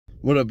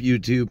What up,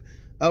 YouTube?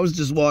 I was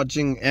just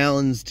watching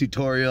Alan's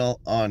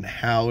tutorial on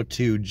how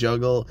to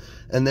juggle,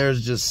 and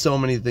there's just so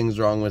many things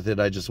wrong with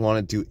it. I just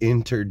wanted to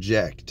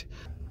interject.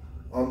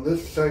 On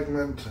this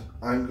segment,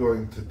 I'm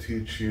going to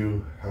teach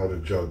you how to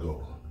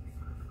juggle.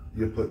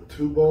 You put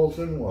 2 balls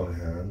in one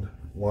hand,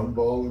 1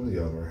 ball in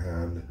the other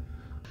hand.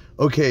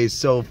 Okay,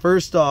 so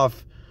first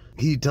off,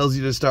 he tells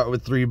you to start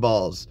with 3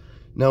 balls.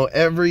 Now,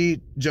 every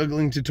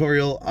juggling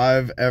tutorial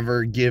I've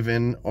ever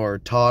given or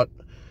taught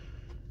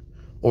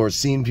or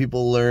seen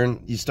people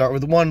learn, you start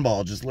with 1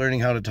 ball, just learning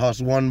how to toss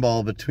 1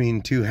 ball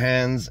between 2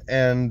 hands,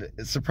 and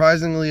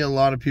surprisingly a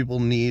lot of people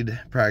need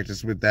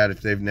practice with that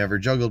if they've never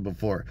juggled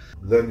before.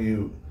 Then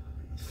you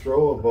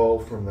throw a ball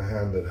from the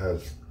hand that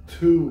has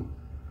 2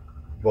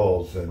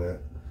 balls in it,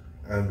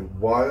 and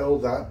while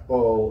that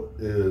ball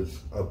is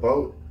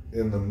about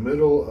in the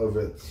middle of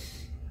its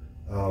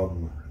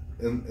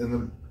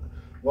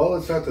while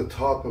it's at the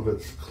top of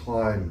its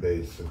climb,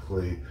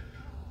 basically,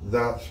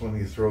 that's when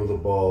you throw the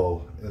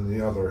ball in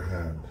the other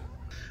hand.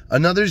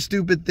 Another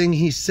stupid thing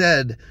he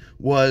said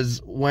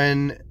was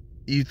when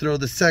you throw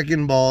the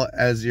second ball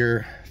as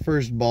your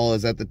first ball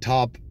is at the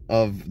top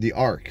of the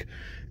arc.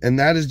 And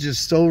that is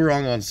just so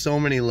wrong on so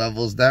many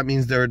levels. That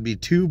means there would be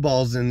 2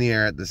 balls in the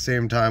air at the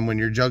same time. When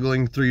you're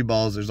juggling 3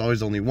 balls, there's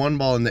always only 1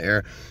 ball in the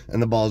air,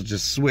 and the balls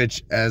just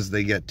switch as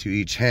they get to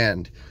each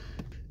hand.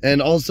 And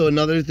also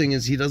another thing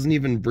is he doesn't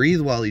even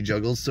breathe while he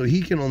juggles, so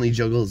he can only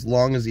juggle as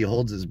long as he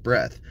holds his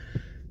breath.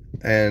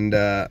 And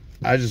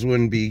I just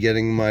wouldn't be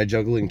getting my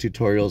juggling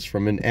tutorials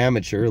from an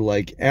amateur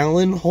like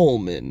Alan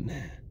Holman.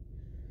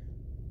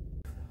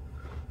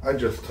 I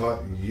just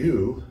taught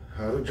you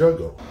how to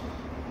juggle.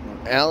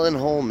 Alan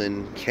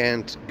Holman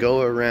can't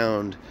go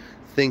around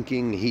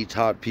thinking he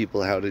taught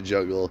people how to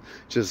juggle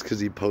just because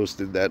he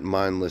posted that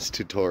mindless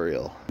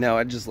tutorial. Now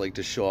I'd just like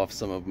to show off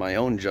some of my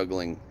own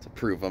juggling to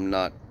prove I'm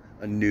not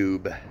a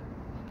noob.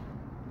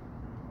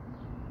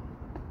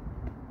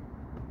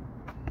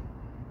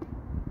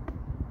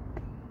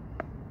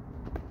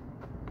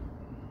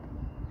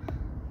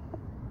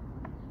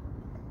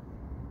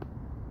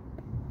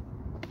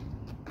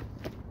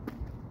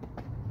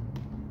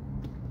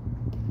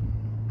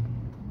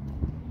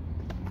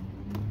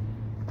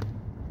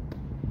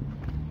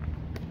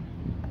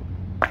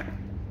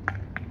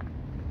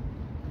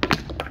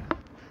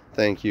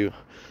 Thank you.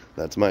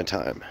 That's my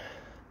time.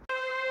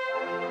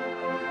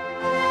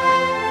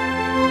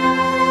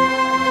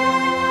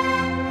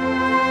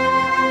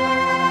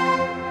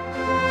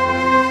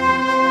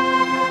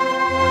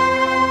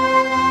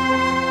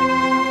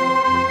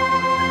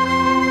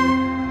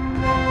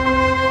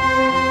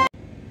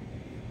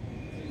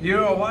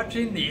 You are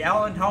watching The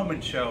Alan Holman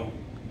Show.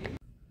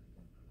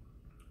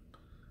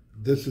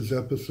 This is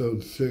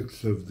episode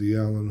 6 of The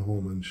Alan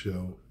Holman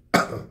Show.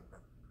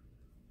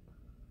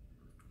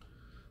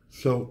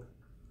 So,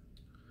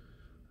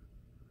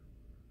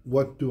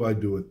 what do I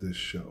do with this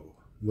show?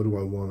 What do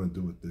I want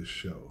to do with this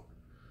show?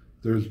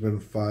 There's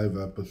been 5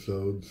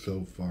 episodes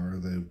so far.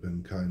 They've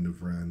been kind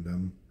of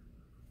random.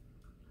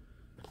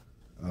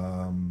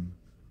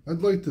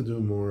 I'd like to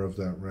do more of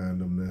that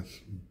randomness,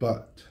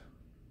 but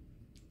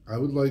I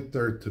would like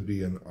there to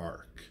be an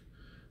arc.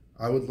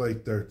 I would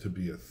like there to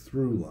be a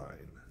through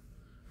line.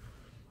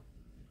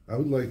 I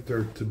would like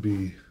there to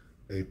be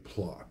a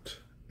plot,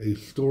 a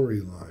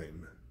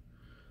storyline.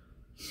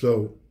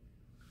 So,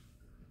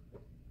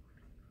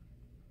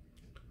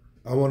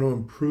 I want to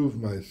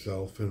improve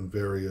myself in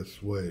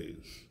various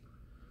ways.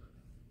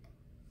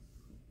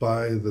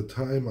 By the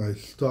time I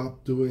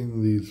stop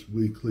doing these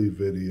weekly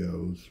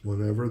videos,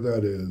 whenever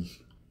that is,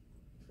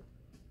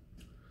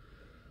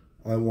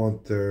 I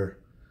want there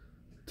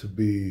to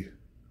be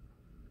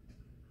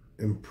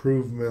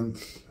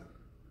improvements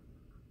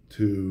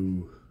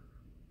to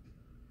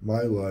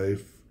my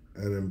life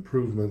and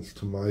improvements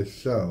to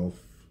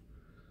myself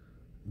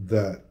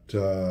that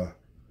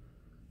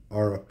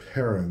are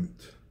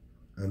apparent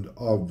and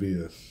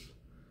obvious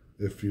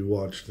if you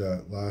watch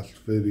that last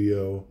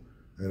video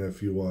and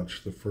if you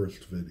watch the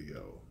first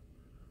video.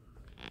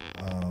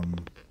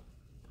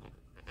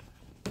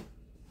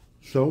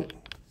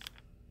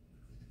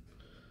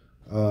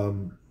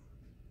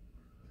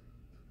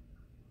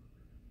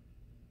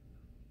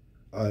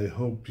 I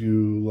hope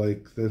you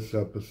like this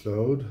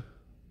episode.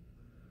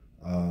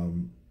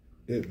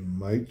 It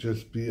might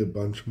just be a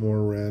bunch more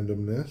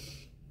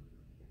randomness,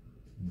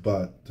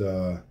 but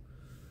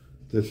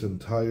this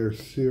entire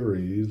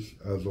series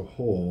as a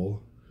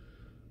whole,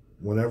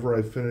 whenever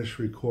I finish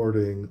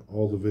recording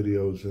all the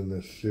videos in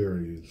this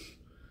series,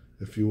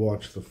 if you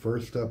watch the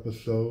first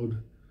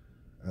episode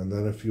and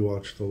then if you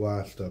watch the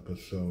last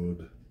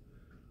episode,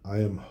 I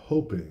am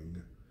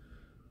hoping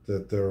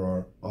that there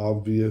are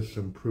obvious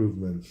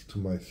improvements to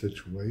my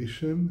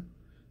situation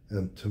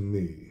and to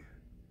me.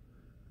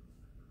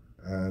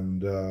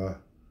 And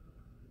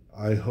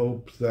I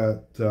hope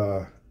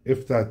that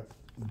if that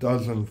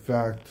does in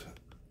fact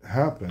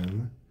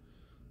happen,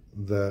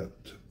 that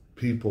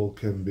people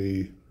can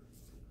be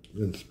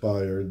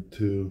inspired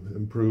to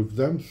improve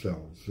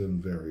themselves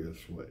in various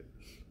ways.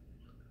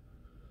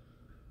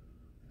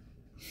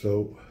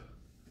 So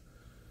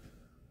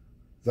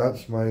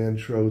that's my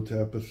intro to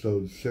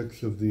episode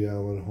 6 of the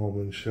Alan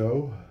Holman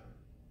Show.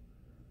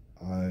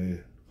 I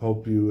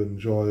hope you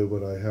enjoy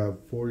what I have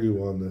for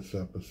you on this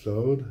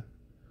episode,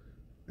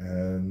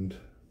 and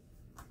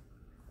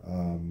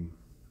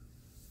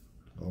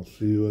I'll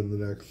see you in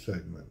the next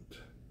segment.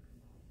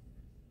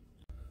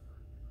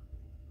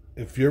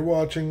 If you're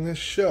watching this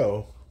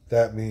show,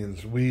 that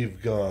means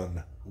we've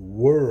gone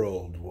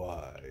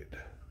worldwide.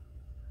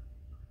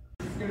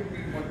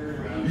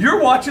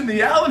 You're watching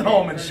the Alan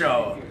Holman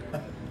Show.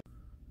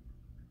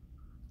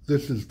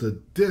 This is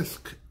the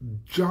disc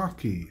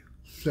jockey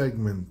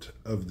segment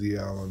of the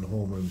Alan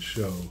Holman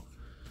Show.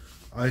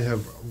 I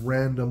have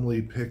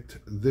randomly picked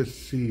this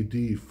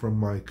CD from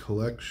my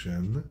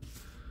collection,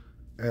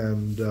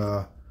 and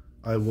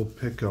I will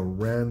pick a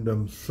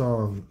random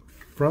song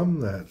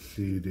from that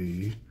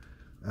CD,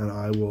 and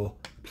I will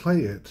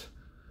play it.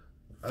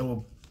 I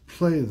will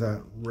play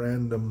that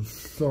random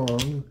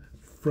song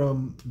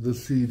from the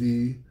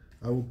CD.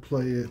 I will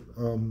play it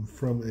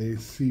from a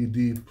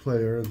CD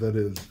player that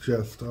is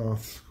just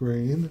off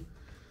screen,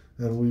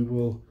 and we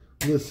will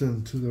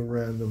listen to the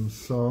random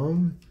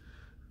song,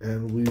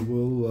 and we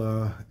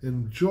will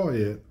enjoy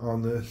it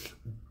on this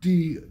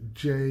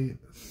DJ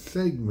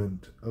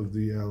segment of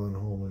the Alan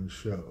Holman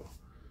Show.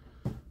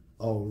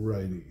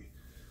 Alrighty.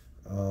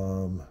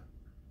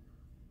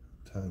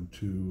 Time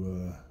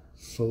to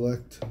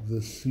select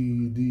the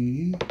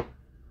CD.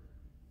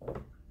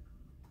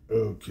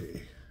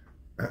 Okay.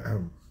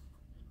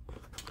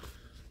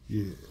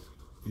 Yeah.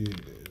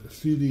 The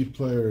CD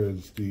player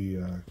is the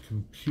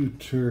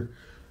computer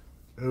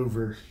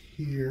over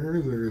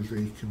here. There's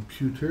a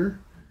computer,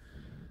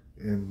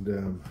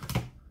 and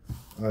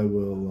I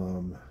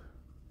will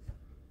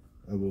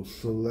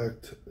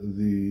select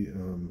the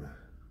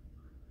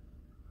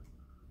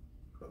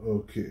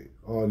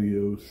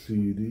audio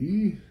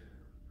CD,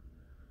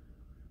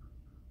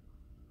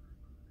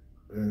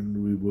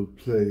 and we will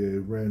play a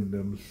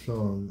random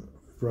song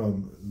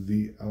from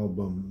the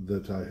album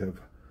that I have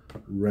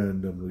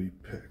randomly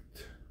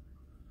picked.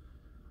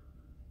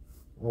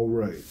 All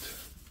right.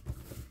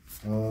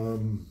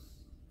 Song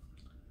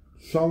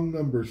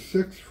number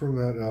 6 from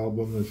that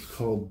album is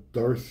called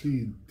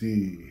Darcy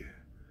D,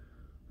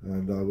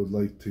 and I would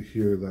like to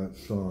hear that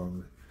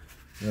song.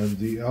 And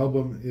the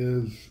album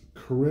is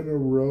Corinna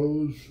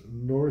Rose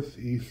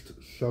Northeast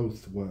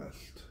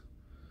Southwest,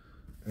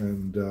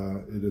 and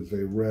it is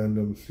a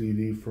random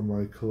CD from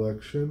my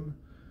collection,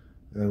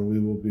 and we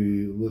will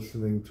be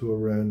listening to a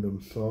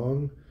random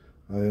song.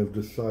 I have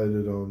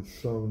decided on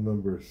song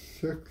number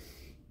 6.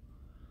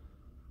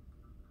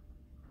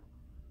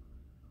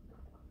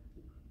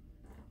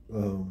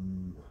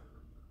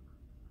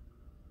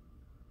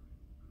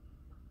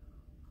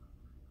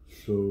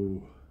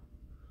 So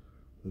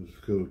let's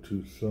go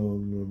to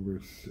song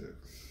number 6.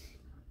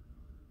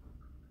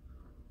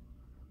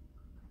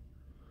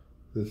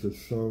 This is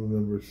song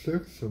number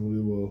 6, and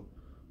we will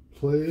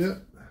play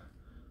it.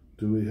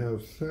 Do we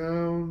have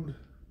sound?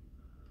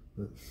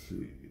 Let's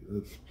see.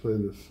 Let's play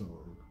the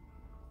song.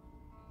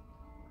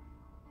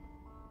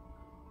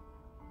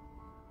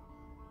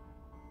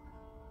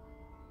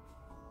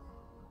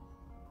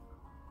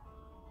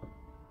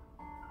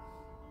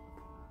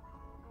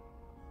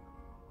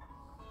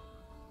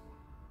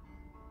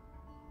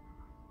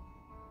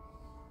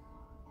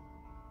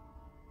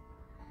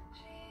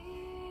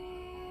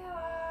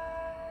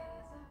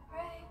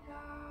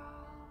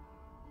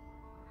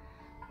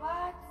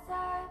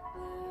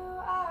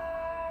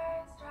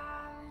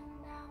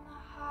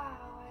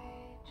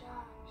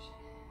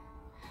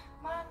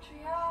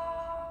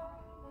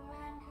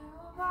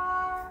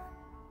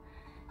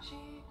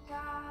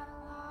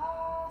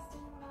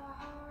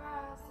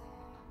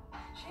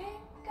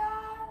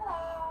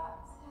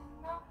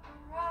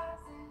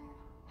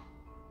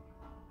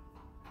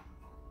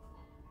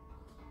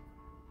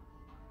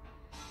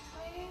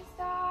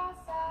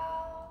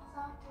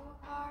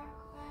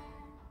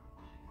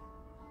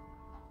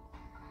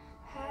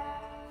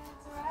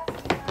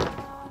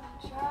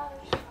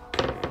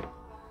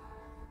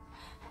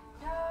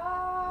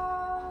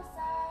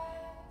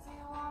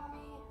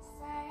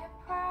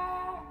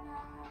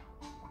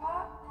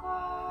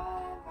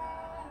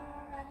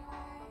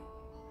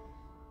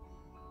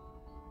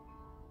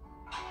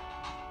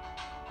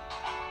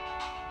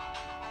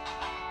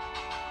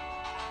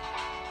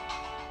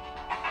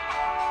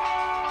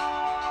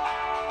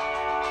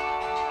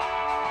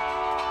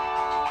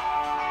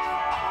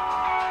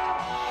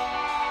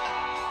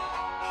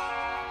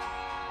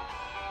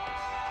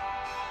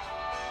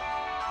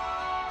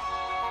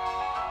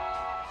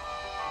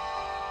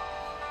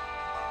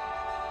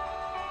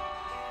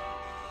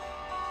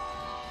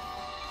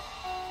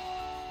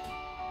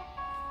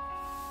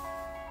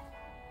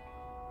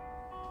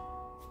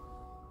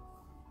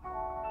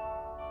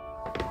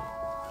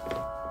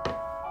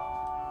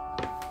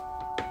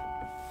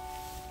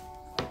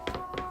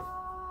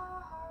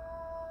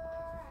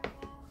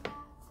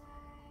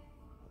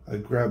 I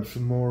grabbed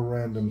some more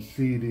random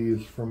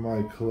CDs from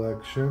my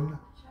collection.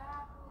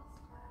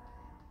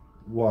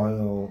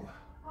 while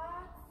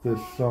this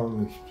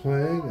song is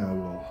playing, I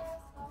will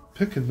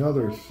pick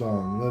another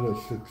song. Let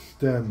us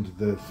extend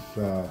this.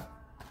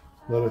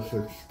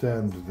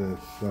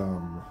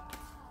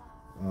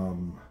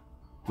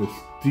 This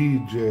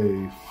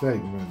DJ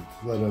segment.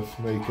 Let us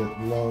make it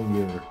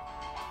longer.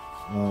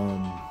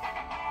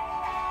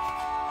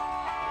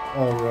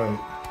 All right.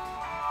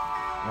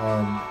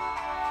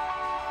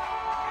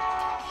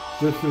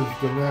 This is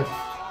the next.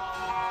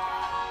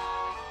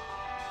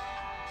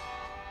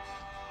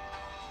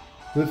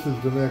 This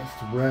is the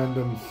next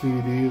random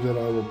CD that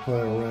I will play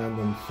a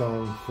random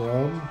song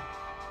from.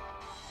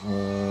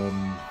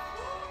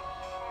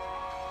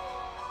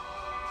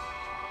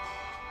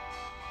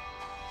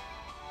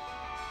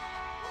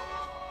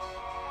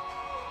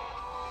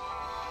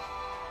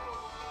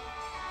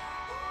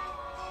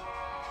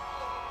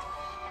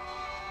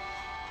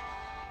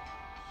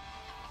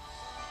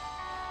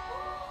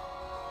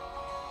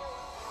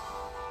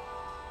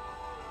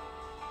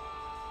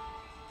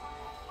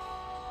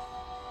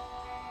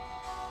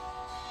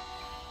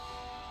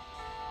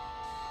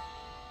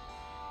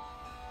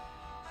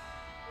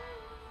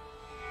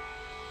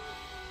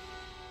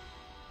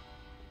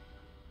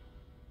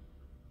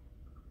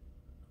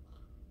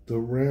 The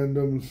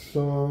random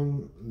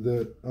song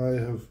that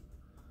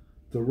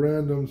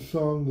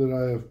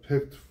I have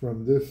picked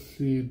from this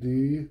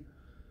CD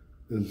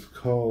is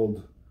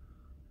called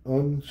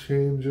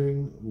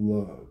Unchanging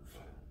Love.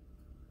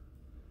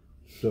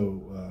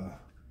 So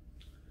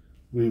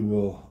we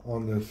will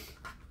on this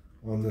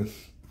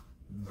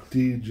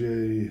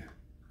DJ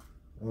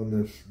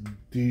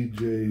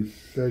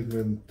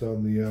segment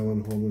on the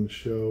Alan Holman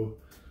Show,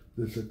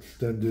 this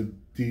extended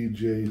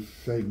DJ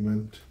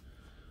segment,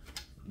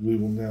 we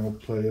will now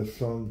play a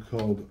song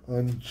called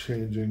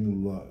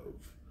Unchanging Love.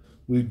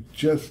 We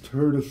just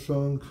heard a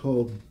song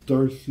called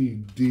Darcy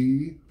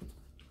D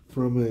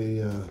from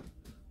a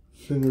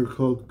singer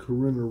called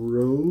Corinna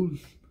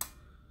Rose.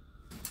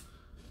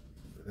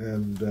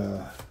 And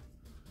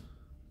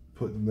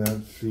putting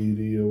that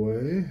CD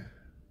away.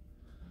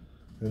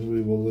 And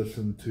we will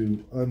listen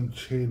to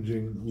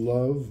Unchanging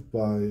Love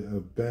by a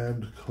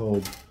band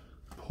called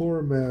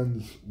Poor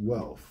Man's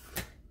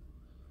Wealth.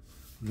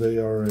 They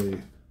are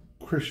a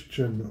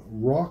Christian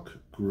rock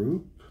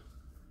group.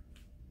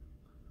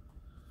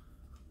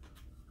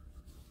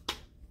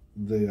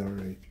 They are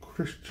a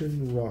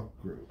Christian rock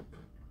group.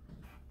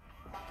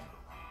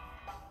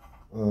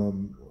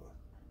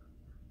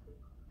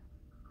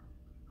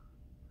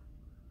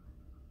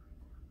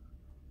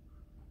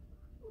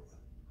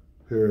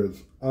 Here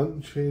is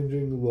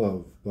Unchanging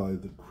Love by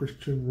the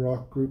Christian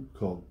rock group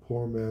called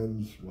Poor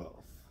Man's Wealth.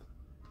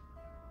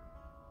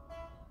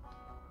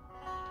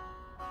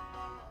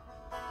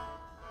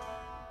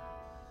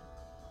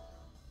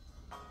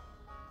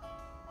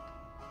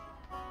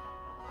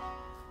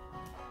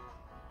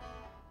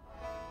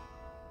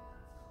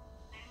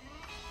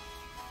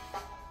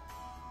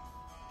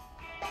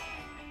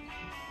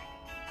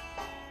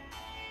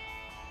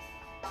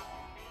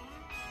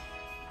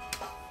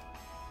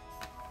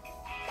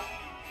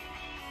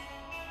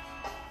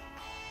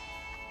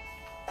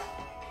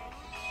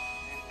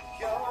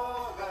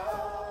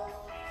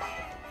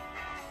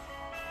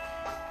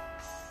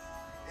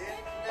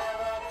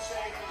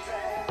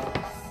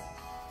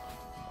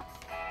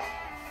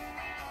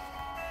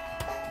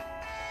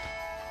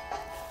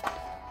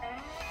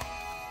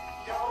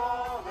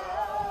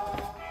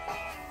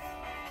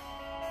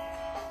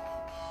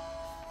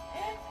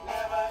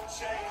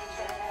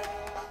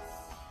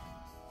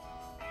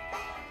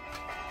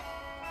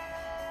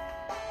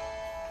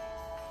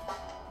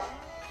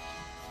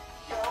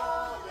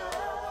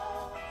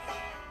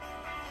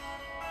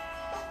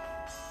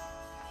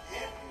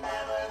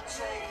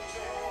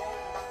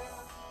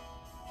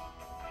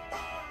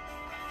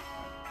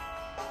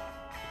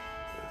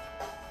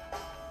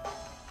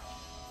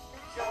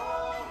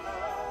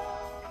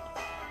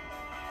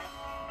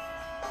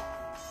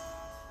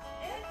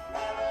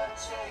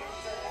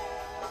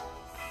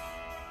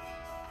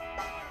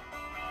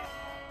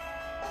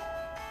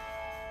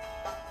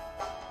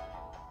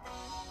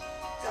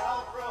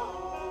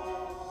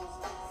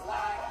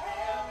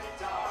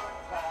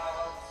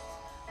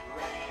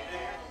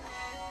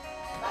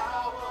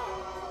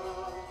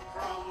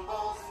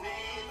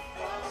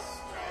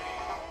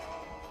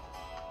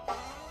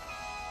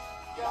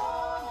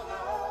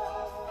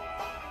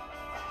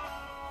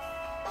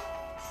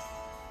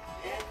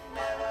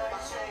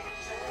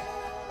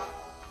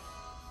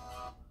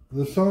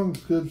 The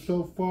song's good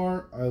so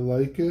far. I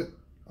like it.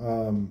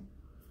 I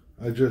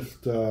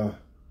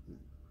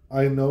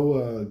know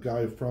a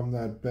guy from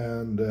that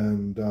band,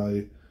 and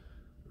I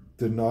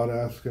did not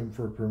ask him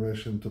for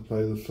permission to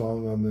play the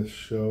song on this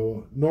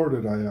show, nor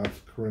did I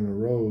ask Corinna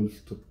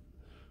Rose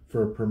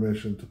for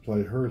permission to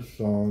play her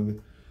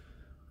song.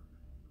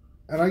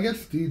 And I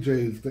guess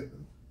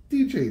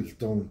DJs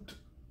don't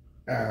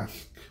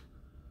ask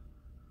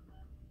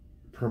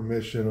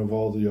permission of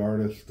all the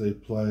artists they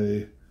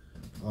play.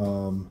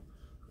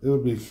 It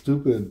would be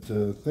stupid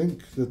to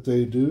think that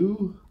they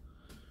do.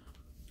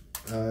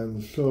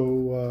 And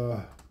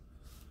so,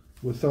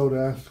 without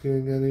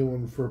asking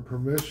anyone for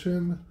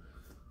permission,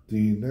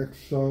 the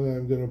next song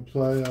I'm going to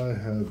play, I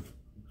have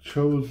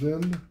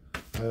chosen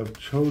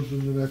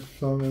the next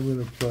song I'm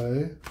going to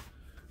play.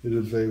 It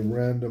is a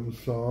random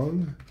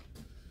song.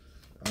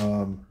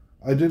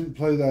 I didn't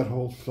play that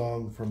whole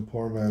song from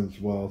Poor Man's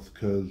Wealth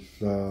because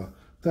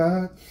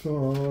that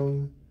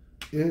song,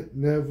 it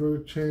never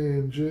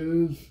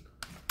changes.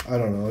 I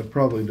don't know, it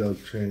probably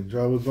does change.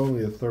 I was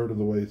only a third of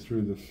the way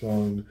through the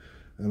song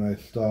and I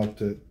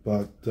stopped it,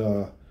 but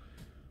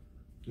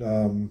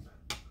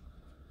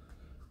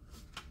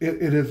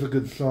it is a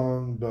good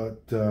song,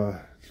 but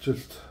it's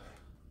just,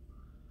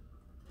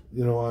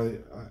 you know,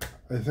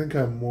 I think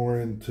I'm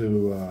more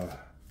into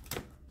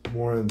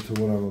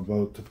what I'm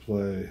about to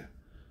play.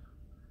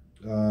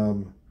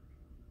 The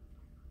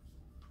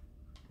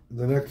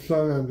next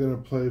song I'm going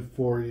to play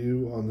for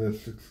you on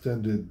this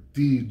extended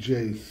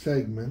DJ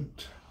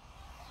segment.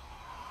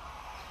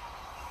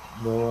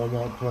 No, I'm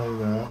not playing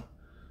that.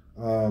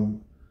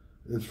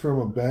 It's from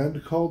a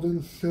band called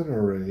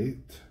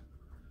Incinerate,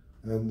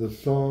 and the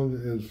song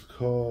is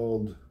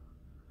called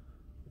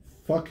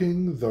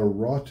Fucking the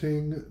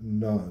Rotting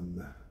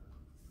Nun.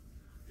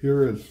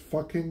 Here is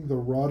Fucking the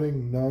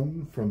Rotting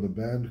Nun from the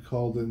band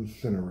called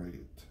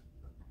Incinerate.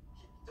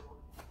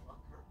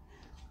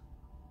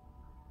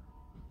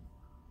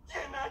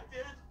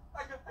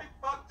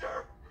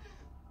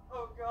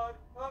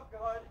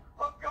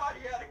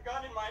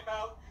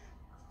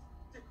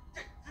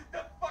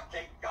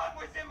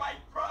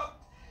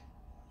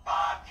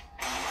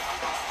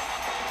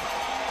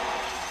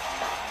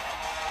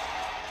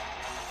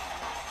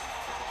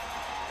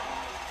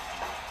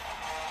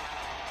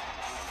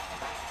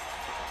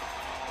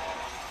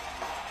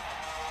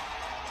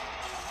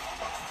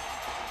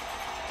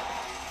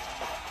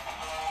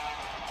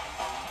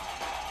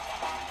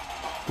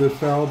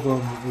 This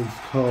album is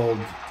called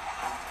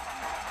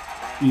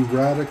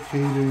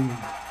Eradicating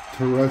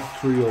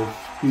Terrestrial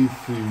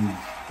Species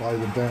by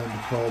the band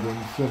called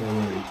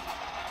Incinerate.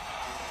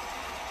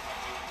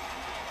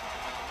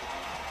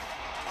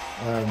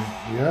 And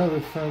yeah,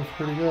 this sounds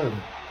pretty good.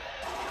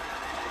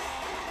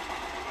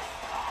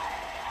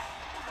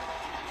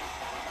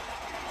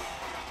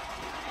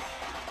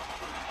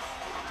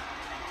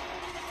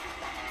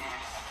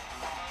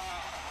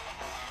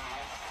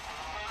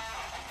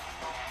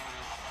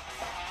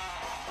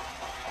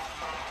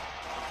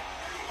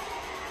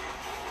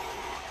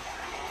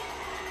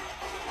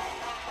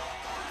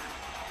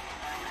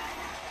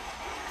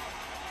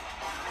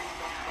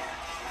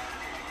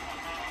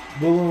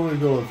 We'll only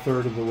go a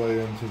third of the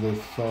way into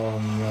this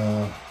song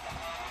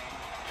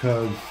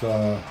because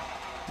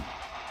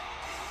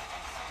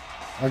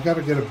I got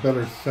to get a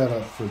better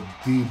setup for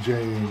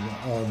DJing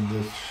on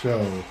this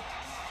show.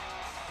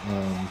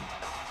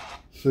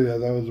 So yeah,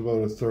 that was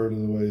about a third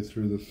of the way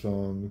through the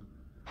song.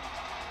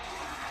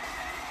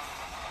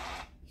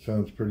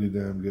 Sounds pretty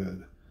damn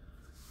good.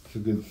 It's a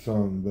good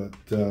song, but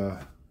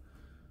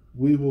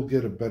we will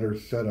get a better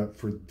setup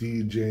for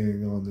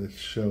DJing on this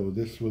show.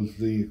 This was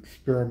the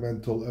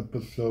experimental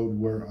episode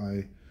where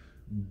I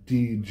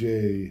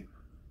DJ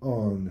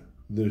on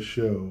the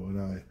show,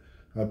 and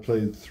I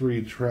played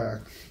 3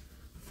 tracks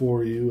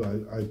for you.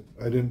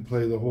 I didn't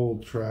play the whole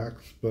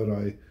tracks, but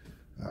I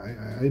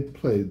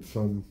played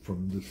some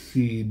from the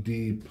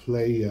CD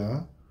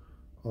player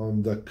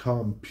on the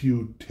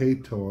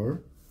computator.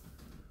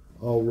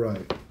 All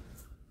right.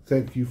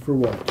 Thank you for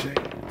watching.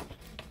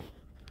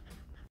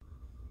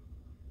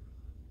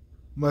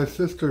 My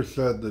sister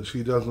said that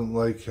she doesn't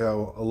like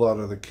how a lot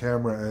of the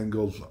camera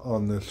angles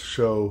on this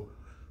show,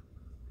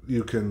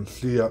 you can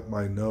see up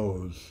my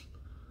nose.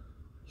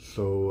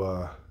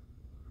 So,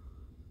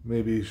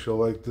 maybe she'll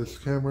like this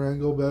camera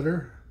angle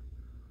better?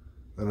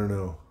 I don't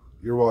know.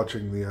 You're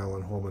watching The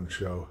Alan Holman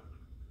Show.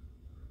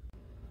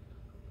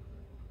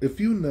 If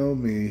you know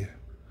me,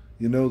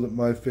 you know that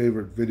my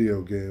favorite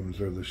video games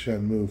are the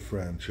Shenmue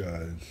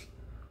franchise.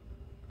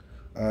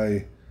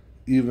 I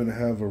even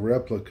have a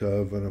replica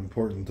of an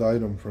important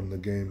item from the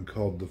game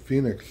called the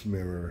Phoenix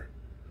Mirror.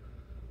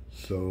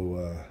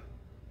 So,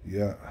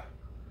 yeah.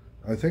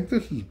 I think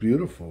this is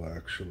beautiful,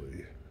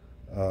 actually.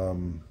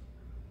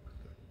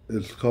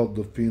 It's called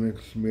the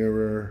Phoenix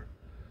Mirror.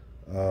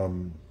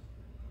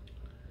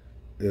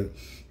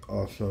 It's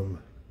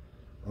awesome.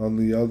 On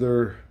the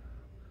other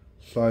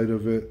side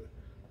of it,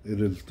 it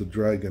is the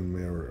Dragon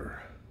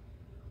Mirror.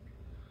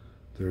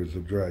 There's a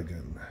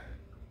dragon.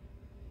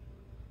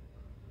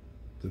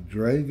 The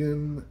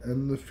dragon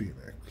and the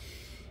phoenix.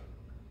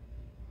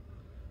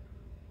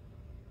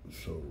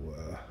 So,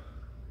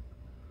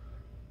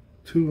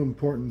 2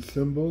 important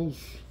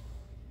symbols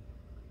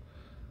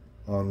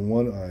on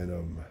one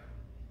item.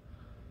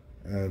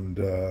 And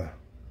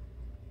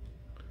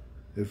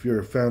if you're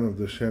a fan of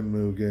the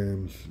Shenmue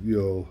games,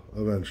 you'll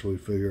eventually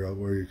figure out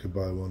where you could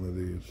buy one of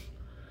these.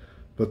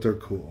 But they're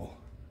cool.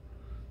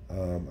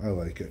 I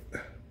like it.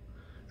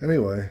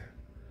 Anyway,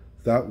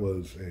 that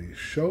was a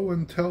show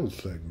and tell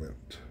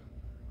segment.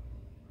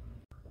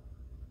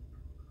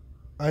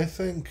 I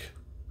think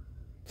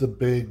the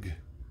big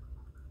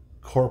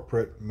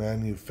corporate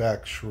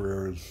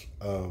manufacturers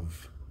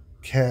of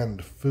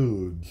canned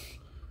foods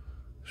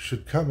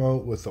should come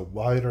out with a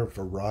wider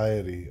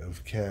variety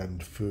of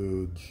canned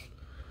foods,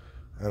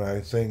 and I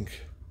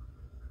think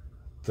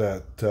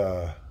that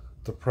the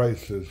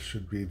prices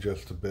should be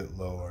just a bit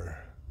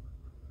lower.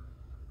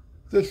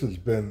 This has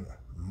been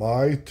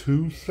my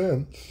 2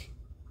 cents.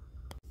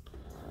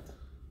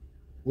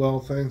 Well,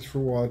 thanks for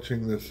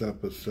watching this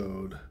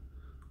episode.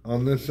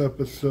 On this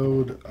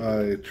episode,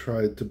 I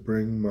tried to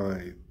bring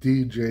my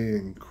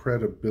DJing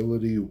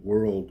credibility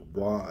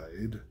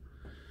worldwide,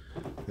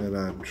 and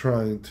I'm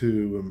trying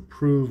to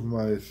improve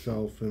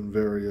myself in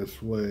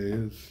various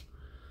ways.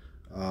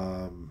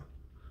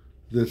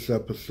 This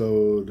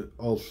episode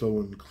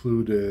also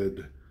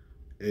included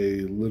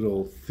a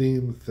little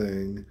theme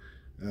thing,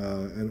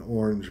 an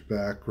orange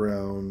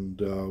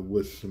background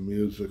with some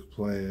music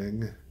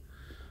playing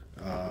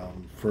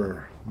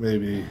for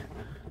maybe,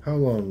 how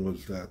long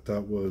was that?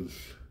 That was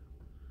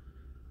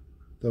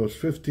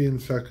 15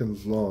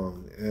 seconds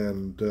long,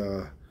 and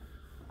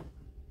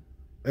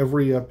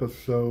every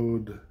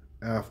episode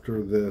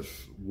after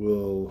this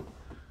will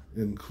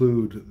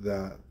include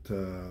that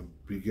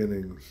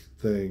beginning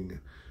thing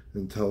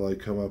until I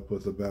come up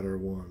with a better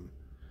one.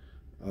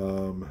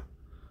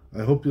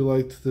 I hope you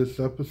liked this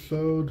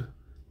episode.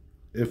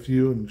 If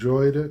you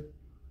enjoyed it,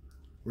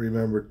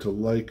 remember to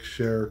like,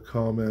 share,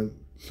 comment,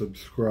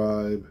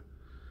 subscribe,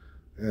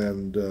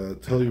 and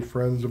tell your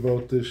friends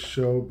about this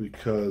show,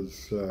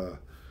 because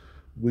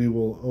we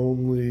will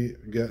only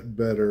get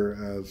better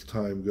as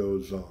time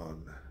goes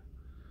on.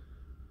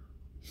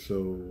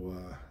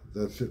 So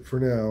that's it for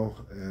now,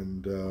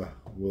 and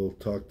we'll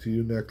talk to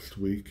you next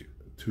week,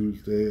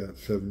 Tuesday at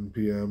 7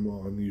 p.m.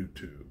 on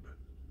YouTube.